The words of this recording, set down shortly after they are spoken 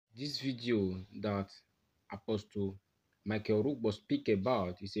This video that Apostle Michael Orokpo speak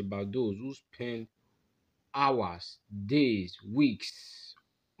about is about those who spend hours, days, weeks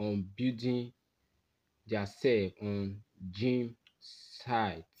on building themselves on gym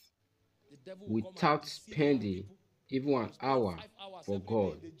sites without spending even an hour for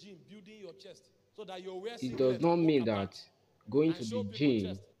God. It does not mean that going to the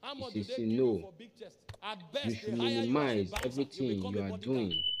gym is a sin. No, you should minimize everything you are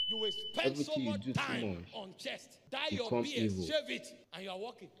doing. Everything you do too much becomes evil.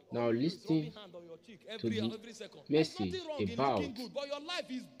 Now listen to the message about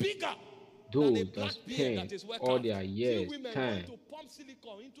those that spend all their years, time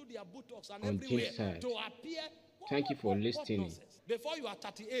on gym sites. Thank you for listening. Before you are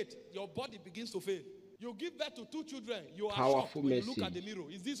 38, your body begins to fail. You give birth to 2 children. You are Powerful shocked when you look at the mirror.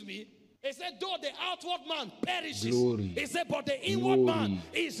 Is this me? He said, though the outward man perishes, glory, he said, but the inward man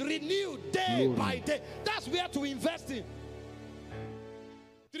is renewed day by day. That's where to invest in.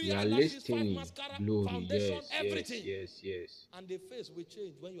 3 you are eyelashes, 5 listening. mascara, Glory, foundation, yes, everything. yes. And the face will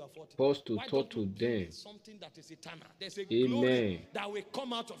change when you are 40. Pause to Why talk don't you to them. build something that is eternal? There's a Amen. glory that will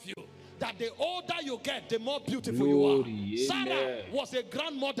come out of you. That the older you get, the more beautiful Glory, you are. amen. Sarah was a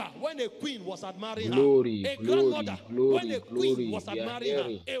grandmother when a queen was admiring Glory, her. A glory, grandmother glory, when a glory. queen was We are admiring her.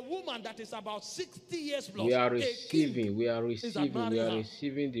 hearing. A woman that is about 60 years plus. We are a receiving, king we are is receiving, we admiring are her.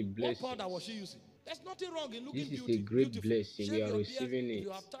 receiving the What blessing. powder was she using? There's nothing wrong in looking This is a great beautiful. blessing. Shave We are your receiving beard. it. If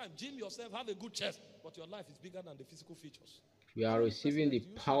you have time, gym yourself, have a good chest, but your life is bigger than the physical features. We are receiving the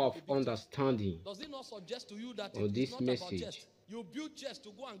power of understanding Does it not suggest to you that of it is this not about chest? message. You build chest to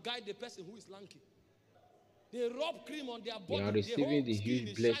go and guide the person who is lanky. They rub cream on their We are body. receiving the skin huge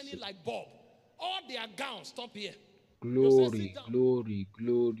is blessing. shining like bulb. All their gowns stop here. Glory, glory,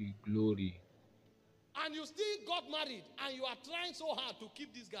 glory, glory. And you still got married and you are trying so hard to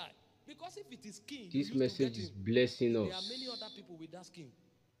keep this guy. Because if it is skin, This message is blessing there are us. many other people with that skin.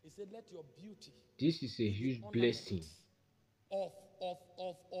 He said, let your beauty This is a huge blessing. Of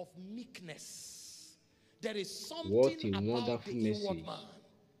meekness. There is something What a about wonderful the inward message. man.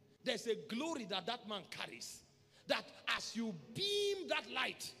 There's a glory that man carries. That as you beam that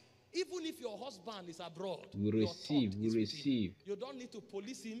light, even if your husband is abroad, We receive. You don't need to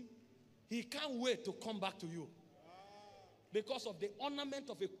police him. He can't wait to come back to you. Because of the ornament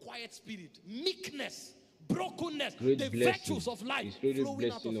of a quiet spirit, meekness, brokenness, Great the blessing. virtues of life It's really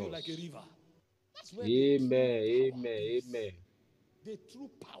flowing out of you blessing like a us. river. That's where Amen. the true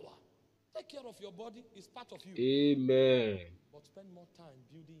power. Take care of your body, it's part of you. Amen. But spend more time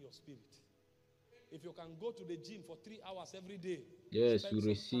building your spirit. If you can go to the gym for 3 hours every day, Yes, spend we some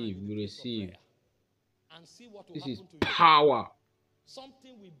receive. time in the We place of receive. prayer and see what will This happen is to you. power.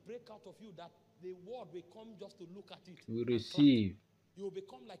 Something will break out of you that the world will come just to look at it. We receive. You will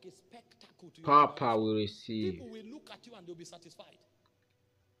become like a spectacle to your Papa, generation. we receive. People will look at you and they'll be satisfied.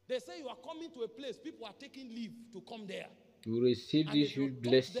 They say you are coming to a place, people are taking leave to come there. We receive And this if you huge touch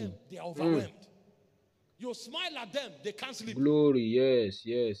blessing. them, they are overwhelmed. You smile at them, they can't sleep. Glory, yes,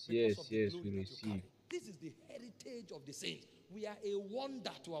 Because of the we glory that you receive. carry. This is the heritage of the saints. We are a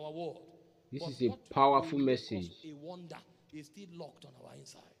wonder to our world. This But is a what powerful will make us message. a wonder is still locked on our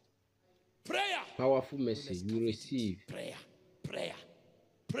inside. Prayer. Powerful message. We receive. Prayer.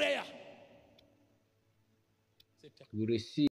 We receive.